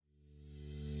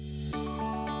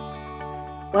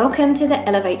Welcome to the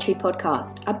Elevatory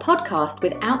Podcast, a podcast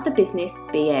without the business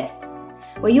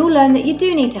BS, where you'll learn that you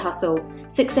do need to hustle,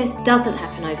 success doesn't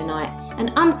happen overnight, and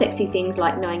unsexy things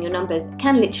like knowing your numbers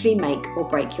can literally make or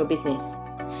break your business.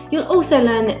 You'll also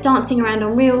learn that dancing around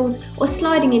on reels or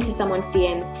sliding into someone's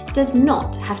DMs does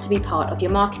not have to be part of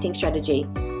your marketing strategy,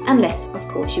 unless, of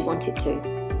course, you want it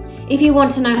to. If you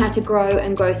want to know how to grow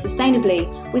and grow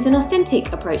sustainably with an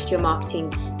authentic approach to your marketing,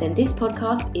 then this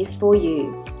podcast is for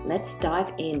you. Let's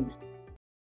dive in.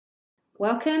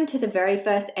 Welcome to the very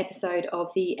first episode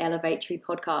of the Elevatory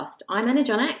Podcast. I'm Anna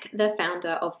Jonak, the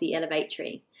founder of the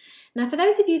Elevatory. Now, for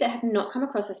those of you that have not come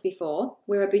across us before,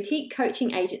 we're a boutique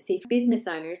coaching agency for business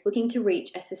owners looking to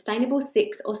reach a sustainable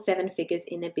 6 or 7 figures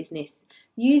in their business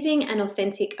using an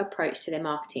authentic approach to their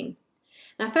marketing.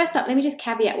 Now, first up, let me just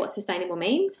caveat what sustainable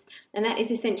means, and that is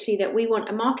essentially that we want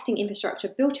a marketing infrastructure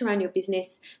built around your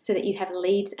business so that you have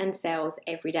leads and sales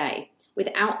every day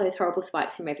without those horrible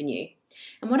spikes in revenue.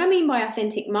 And what I mean by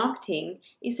authentic marketing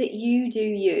is that you do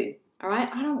you, all right?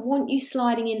 I don't want you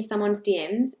sliding into someone's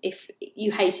DMs if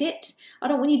you hate it. I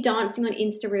don't want you dancing on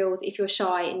Insta Reels if you're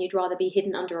shy and you'd rather be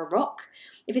hidden under a rock.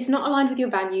 If it's not aligned with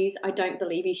your values, I don't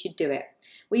believe you should do it.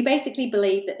 We basically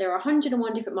believe that there are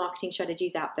 101 different marketing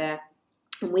strategies out there,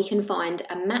 and we can find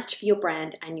a match for your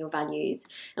brand and your values.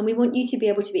 And we want you to be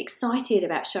able to be excited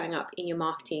about showing up in your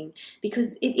marketing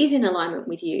because it is in alignment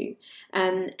with you.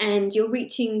 And you're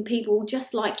reaching people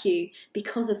just like you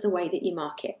because of the way that you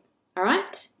market. All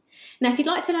right? Now, if you'd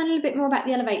like to learn a little bit more about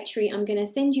the Elevatory, I'm going to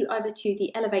send you over to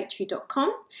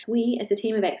theelevatory.com. We, as a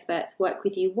team of experts, work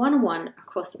with you one-on-one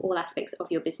across all aspects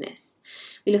of your business.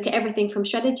 We look at everything from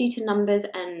strategy to numbers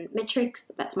and metrics.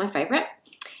 That's my favorite.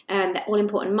 That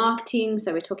all-important marketing,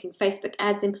 so we're talking Facebook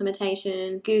ads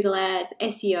implementation, Google ads,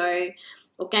 SEO,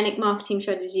 organic marketing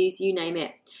strategies, you name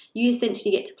it. You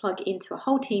essentially get to plug into a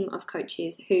whole team of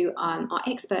coaches who are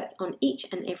experts on each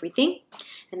and everything,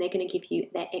 and they're going to give you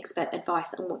their expert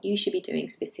advice on what you should be doing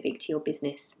specific to your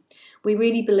business. We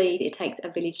really believe it takes a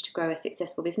village to grow a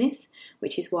successful business,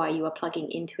 which is why you are plugging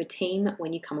into a team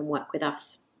when you come and work with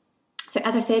us. So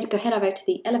as I said, go head over to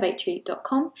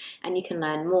theelevatory.com and you can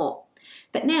learn more.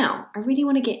 But now, I really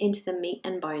want to get into the meat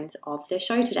and bones of the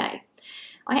show today.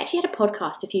 I actually had a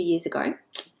podcast a few years ago.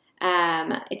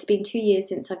 It's been 2 years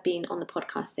since I've been on the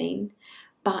podcast scene,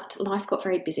 but life got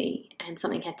very busy and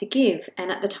something had to give.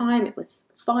 And at the time, it was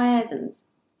fires and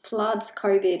floods,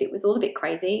 COVID. It was all a bit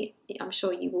crazy. I'm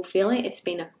sure you will feel it. It's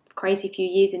been a crazy few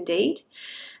years indeed.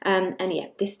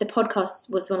 The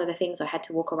podcast was one of the things I had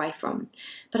to walk away from.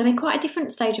 But I'm in quite a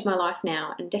different stage of my life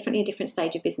now, and definitely a different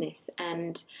stage of business.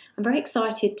 And I'm very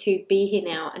excited to be here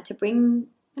now and to bring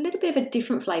a little bit of a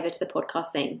different flavour to the podcast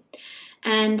scene.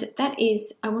 And that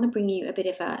is, I want to bring you a bit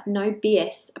of a no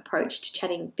BS approach to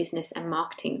chatting business and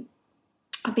marketing.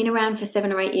 I've been around for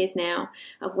 7 or 8 years now.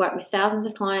 I've worked with thousands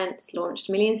of clients, launched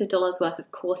millions of dollars worth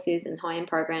of courses and high-end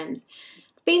programs.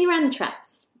 I've been around the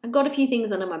traps. I've got a few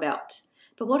things under my belt.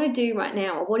 But what I do right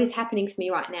now, or what is happening for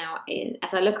me right now, is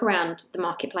as I look around the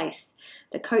marketplace,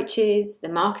 the coaches, the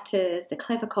marketers, the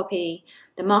clever copy,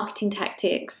 the marketing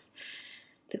tactics,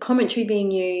 the commentary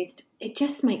being used, it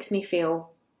just makes me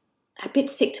feel a bit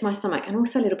sick to my stomach and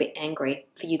also a little bit angry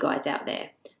for you guys out there.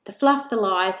 The fluff, the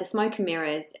lies, the smoke and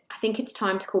mirrors, I think it's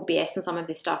time to call BS on some of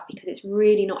this stuff because it's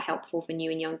really not helpful for new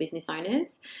and young business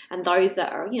owners and those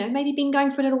that are, maybe been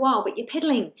going for a little while, but you're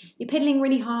pedaling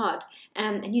really hard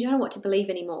and you don't know what to believe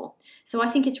anymore. So I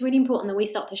think it's really important that we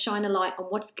start to shine a light on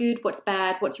what's good, what's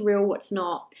bad, what's real, what's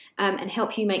not, and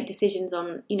help you make decisions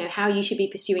on, how you should be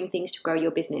pursuing things to grow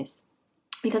your business.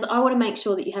 Because I want to make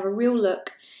sure that you have a real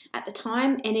look at the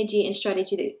time, energy, and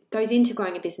strategy that goes into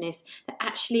growing a business that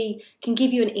actually can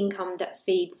give you an income that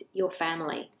feeds your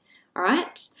family. All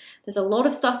right? There's a lot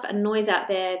of stuff and noise out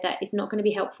there that is not going to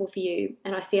be helpful for you.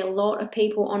 And I see a lot of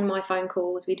people on my phone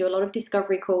calls. We do a lot of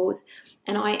discovery calls,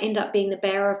 and I end up being the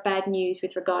bearer of bad news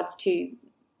with regards to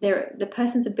the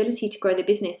person's ability to grow their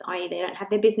business, i.e. they don't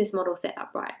have their business model set up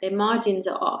right. Their margins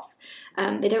are off.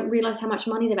 They don't realize how much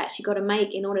money they've actually got to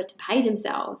make in order to pay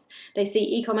themselves. They see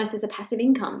e-commerce as a passive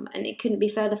income, and it couldn't be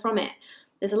further from it.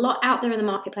 There's a lot out there in the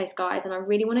marketplace, guys, and I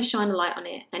really want to shine a light on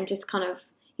it and just kind of,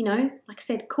 like I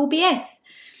said, cool BS.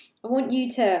 I want you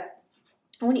to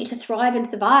thrive and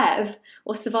survive,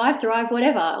 or survive, thrive,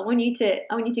 whatever. I want you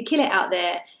to kill it out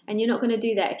there, and you're not going to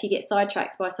do that if you get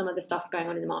sidetracked by some of the stuff going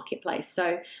on in the marketplace.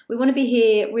 So we want to be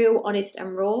here real, honest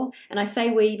and raw. And I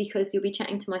say we because you'll be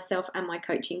chatting to myself and my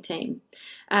coaching team.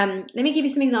 Let me give you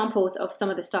some examples of some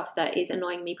of the stuff that is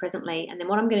annoying me presently. And then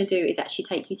what I'm going to do is actually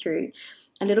take you through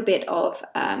a little bit of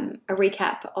a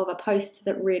recap of a post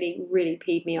that really, really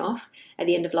peed me off at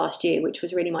the end of last year, which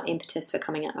was really my impetus for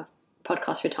coming out of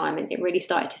podcast retirement, it really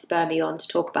started to spur me on to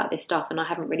talk about this stuff, and I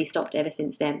haven't really stopped ever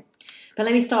since then. But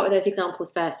let me start with those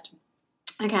examples first.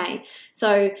 Okay,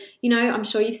 so, I'm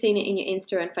sure you've seen it in your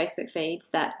Insta and Facebook feeds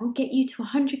that will get you to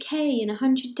 100K in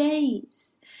 100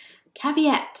 days.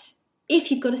 Caveat, if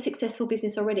you've got a successful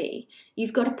business already,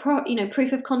 you've got a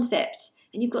proof of concept,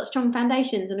 and you've got strong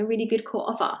foundations and a really good core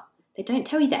offer, they don't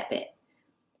tell you that bit.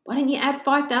 Why don't you add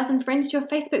 5,000 friends to your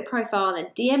Facebook profile and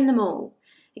DM them all?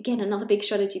 Again, another big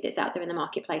strategy that's out there in the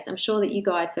marketplace. I'm sure that you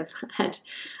guys have had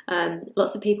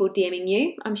lots of people DMing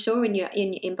you, I'm sure, in your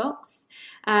inbox.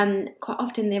 Quite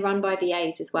often they're run by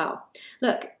VAs as well.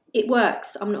 Look, it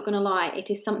works. I'm not going to lie. It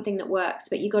is something that works,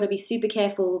 but you've got to be super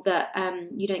careful that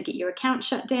you don't get your account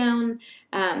shut down.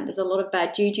 There's a lot of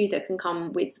bad juju that can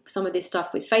come with some of this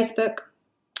stuff with Facebook.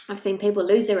 I've seen people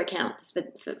lose their accounts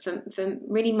for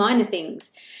really minor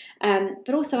things.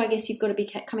 But also, I guess you've got to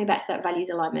be coming back to that values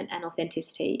alignment and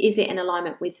authenticity. Is it in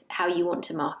alignment with how you want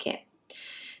to market?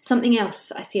 Something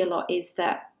else I see a lot is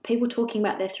that people talking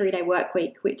about their 3-day work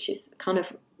week, which is kind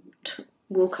of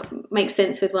will make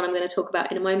sense with what I'm going to talk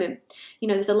about in a moment.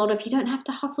 There's a lot of, you don't have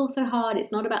to hustle so hard.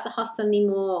 It's not about the hustle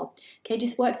anymore. Okay,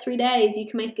 just work 3 days. You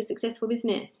can make a successful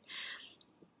business.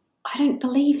 I don't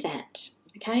believe that.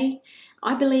 Okay,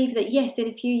 I believe that, yes, in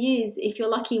a few years, if you're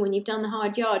lucky, when you've done the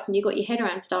hard yards and you've got your head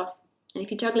around stuff, and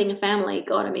if you're juggling a family,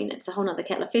 God, it's a whole nother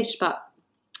kettle of fish, but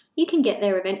you can get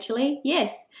there eventually,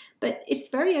 yes. But it's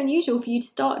very unusual for you to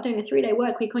start doing a 3-day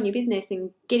work week on your business and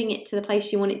getting it to the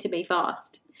place you want it to be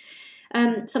fast.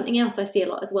 Something else I see a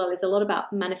lot as well is a lot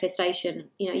about manifestation.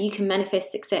 You can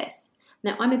manifest success.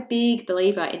 Now, I'm a big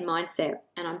believer in mindset,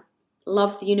 and I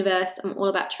love the universe. I'm all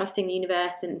about trusting the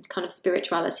universe and kind of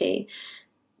spirituality.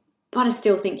 But I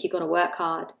still think you've got to work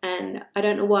hard. And I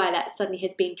don't know why that suddenly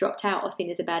has been dropped out or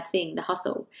seen as a bad thing, the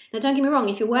hustle. Now, don't get me wrong.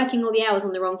 If you're working all the hours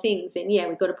on the wrong things, then yeah,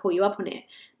 we've got to pull you up on it.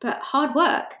 But hard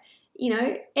work,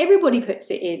 everybody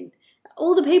puts it in.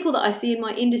 All the people that I see in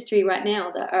my industry right now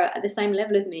that are at the same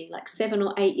level as me, like 7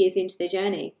 or 8 years into their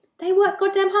journey, they work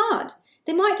goddamn hard.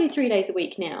 They might do 3 days a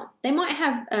week now. They might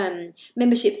have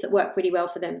memberships that work really well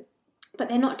for them, but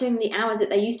they're not doing the hours that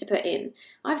they used to put in.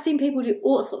 I've seen people do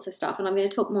all sorts of stuff, and I'm going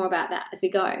to talk more about that as we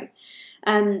go.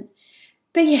 But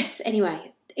yes,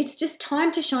 anyway, it's just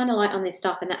time to shine a light on this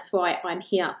stuff, and that's why I'm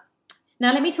here.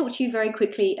 Now, let me talk to you very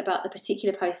quickly about the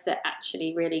particular post that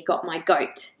actually really got my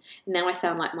goat. Now I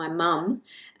sound like my mum,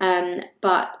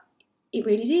 but it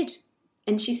really did.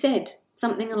 And she said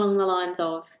something along the lines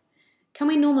of, can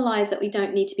we normalise that we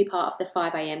don't need to be part of the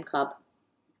 5 a.m. club?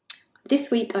 This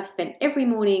week I've spent every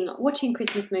morning watching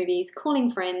Christmas movies,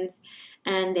 calling friends,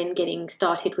 and then getting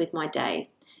started with my day.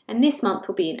 And this month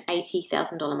will be an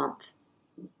 $80,000 month.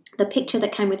 The picture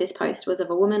that came with this post was of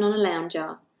a woman on a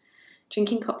lounger,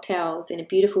 drinking cocktails in a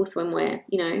beautiful swimwear,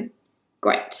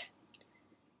 great.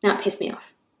 Now it pissed me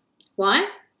off. Why?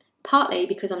 Partly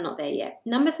because I'm not there yet.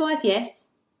 Numbers-wise,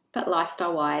 yes, but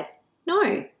lifestyle-wise,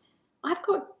 no. I've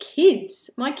got kids.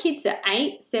 My kids are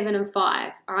 8, 7, and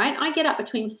 5, all right? I get up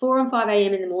between 4 and 5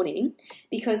 a.m. in the morning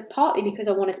partly because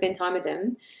I want to spend time with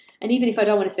them. And even if I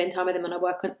don't want to spend time with them and I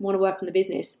want to work on the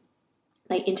business,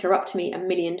 they interrupt me a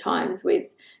million times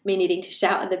with me needing to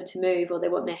shout at them to move, or they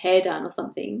want their hair done or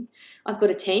something. I've got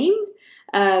a team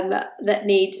that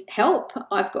need help.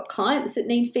 I've got clients that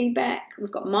need feedback.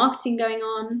 We've got marketing going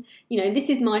on. This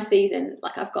is my season.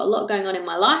 Like, I've got a lot going on in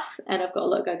my life, and I've got a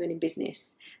lot going on in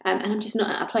business. And I'm just not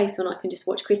at a place when I can just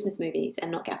watch Christmas movies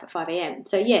and not get up at 5 a.m.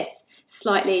 So yes,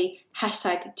 slightly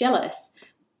 #jealous.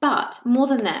 But more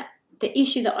than that, the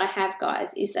issue that I have,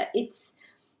 guys, is that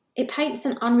it paints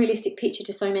an unrealistic picture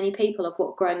to so many people of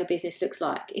what growing a business looks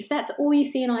like. If that's all you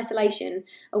see in isolation,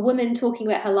 a woman talking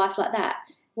about her life like that,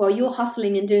 while you're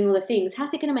hustling and doing all the things,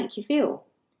 how's it going to make you feel?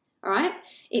 All right?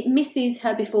 It misses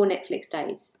her before Netflix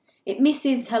days. It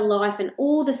misses her life and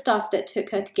all the stuff that took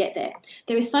her to get there.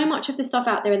 There is so much of the stuff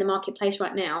out there in the marketplace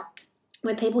right now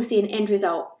where people see an end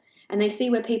result and they see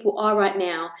where people are right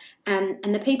now, and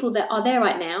the people that are there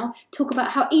right now talk about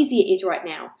how easy it is right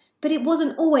now. But it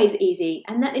wasn't always easy,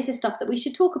 and that is the stuff that we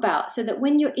should talk about, so that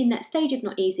when you're in that stage of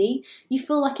not easy, you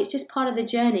feel like it's just part of the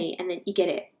journey and then you get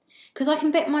it. Because I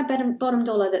can bet my bottom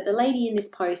dollar that the lady in this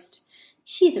post,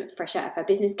 she isn't fresh out of her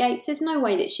business gates. There's no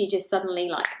way that she just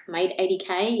suddenly made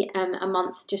 80K a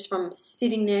month just from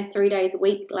sitting there 3 days a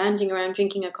week, lounging around,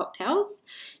 drinking her cocktails.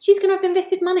 She's going to have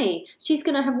invested money. She's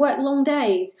going to have worked long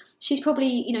days. She's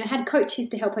probably, had coaches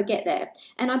to help her get there.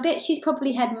 And I bet she's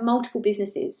probably had multiple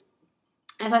businesses.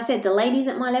 As I said, the ladies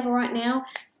at my level right now,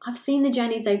 I've seen the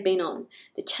journeys they've been on,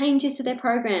 the changes to their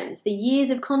programs, the years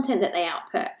of content that they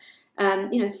output,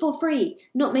 for free,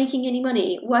 not making any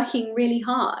money, working really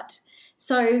hard.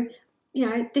 So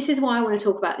this is why I want to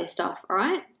talk about this stuff, all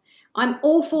right? I'm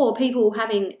all for people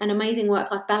having an amazing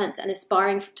work-life balance and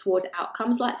aspiring towards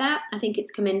outcomes like that. I think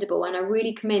it's commendable, and I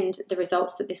really commend the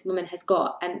results that this woman has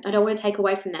got, and I don't want to take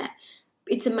away from that.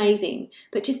 It's amazing,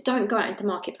 but just don't go out into the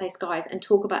marketplace, guys, and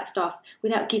talk about stuff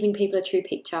without giving people a true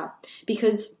picture,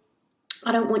 because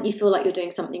I don't want you to feel like you're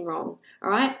doing something wrong, all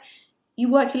right? You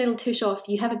work your little tush off,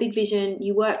 you have a big vision,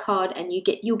 you work hard, and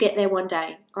you'll get there one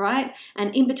day, all right?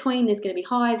 And in between, there's going to be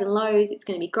highs and lows. It's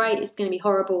going to be great. It's going to be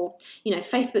horrible.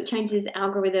 Facebook changes its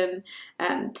algorithm.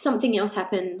 Something else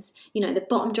happens. The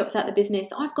bottom drops out the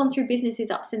business. I've gone through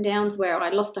businesses ups and downs where I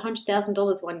lost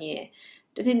 $100,000 one year.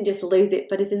 I didn't just lose it,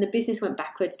 but as in the business went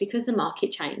backwards because the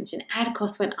market changed and ad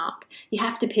costs went up. You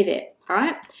have to pivot, all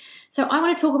right? So I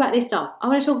want to talk about this stuff. I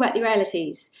want to talk about the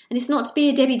realities. And it's not to be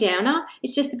a Debbie Downer,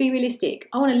 it's just to be realistic.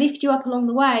 I want to lift you up along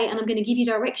the way, and I'm going to give you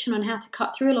direction on how to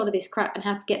cut through a lot of this crap and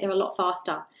how to get there a lot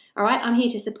faster. All right? I'm here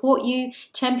to support you,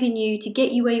 champion you, to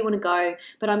get you where you want to go,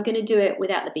 but I'm going to do it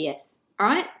without the BS. All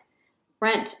right?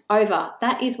 Rant over.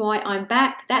 That is why I'm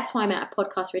back. That's why I'm out of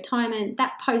podcast retirement.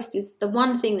 That post is the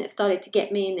one thing that started to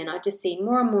get me, and then I just see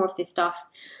more and more of this stuff.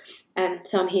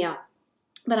 So I'm here.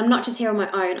 But I'm not just here on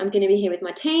my own. I'm going to be here with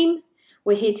my team.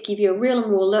 We're here to give you a real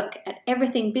and raw look at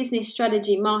everything business,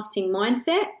 strategy, marketing,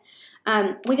 mindset.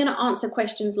 We're going to answer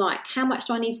questions like, how much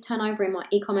do I need to turn over in my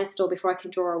e-commerce store before I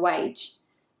can draw a wage?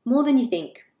 More than you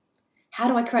think. How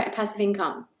do I create a passive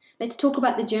income? Let's talk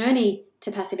about the journey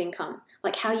to passive income,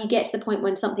 like how you get to the point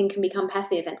when something can become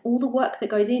passive and all the work that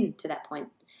goes into that point.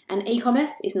 And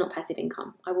e-commerce is not passive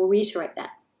income. I will reiterate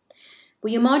that. Will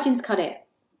your margins cut it?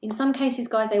 In some cases,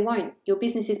 guys, they won't. Your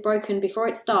business is broken before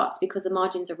it starts because the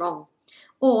margins are wrong.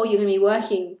 Or you're going to be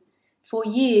working for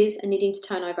years and needing to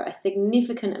turn over a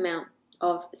significant amount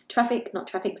of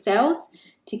sales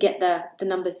to get the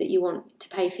numbers that you want to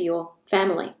pay for your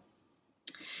family.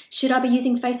 Should I be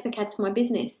using Facebook ads for my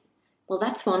business? Well,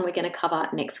 that's one we're going to cover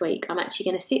next week. I'm actually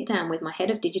going to sit down with my head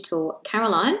of digital,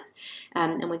 Caroline,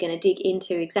 and we're going to dig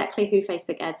into exactly who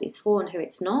Facebook ads is for and who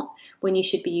it's not, when you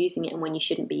should be using it and when you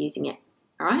shouldn't be using it.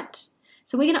 All right?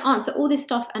 So we're going to answer all this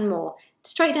stuff and more.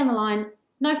 Straight down the line,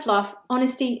 no fluff,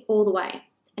 honesty all the way.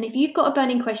 And if you've got a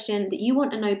burning question that you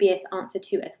want a no BS answer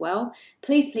to as well,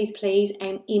 please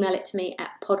email it to me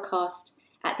at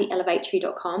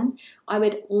podcast@theelevatetree.com. I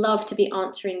would love to be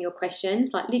answering your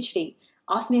questions, like literally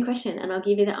ask me a question and I'll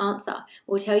give you the answer.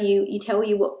 Or tell you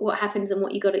what happens and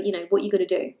what you got to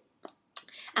do.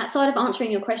 Outside of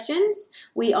answering your questions,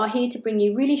 we are here to bring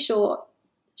you really short,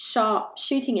 sharp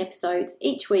shooting episodes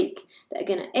each week that are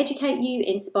going to educate you,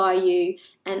 inspire you,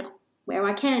 and where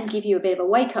I can give you a bit of a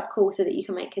wake-up call so that you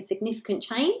can make a significant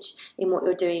change in what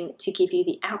you're doing to give you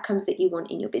the outcomes that you want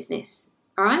in your business.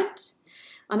 All right?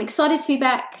 I'm excited to be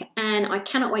back, and I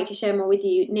cannot wait to share more with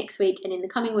you next week and in the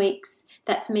coming weeks.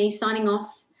 That's me signing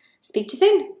off. Speak to you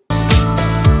soon.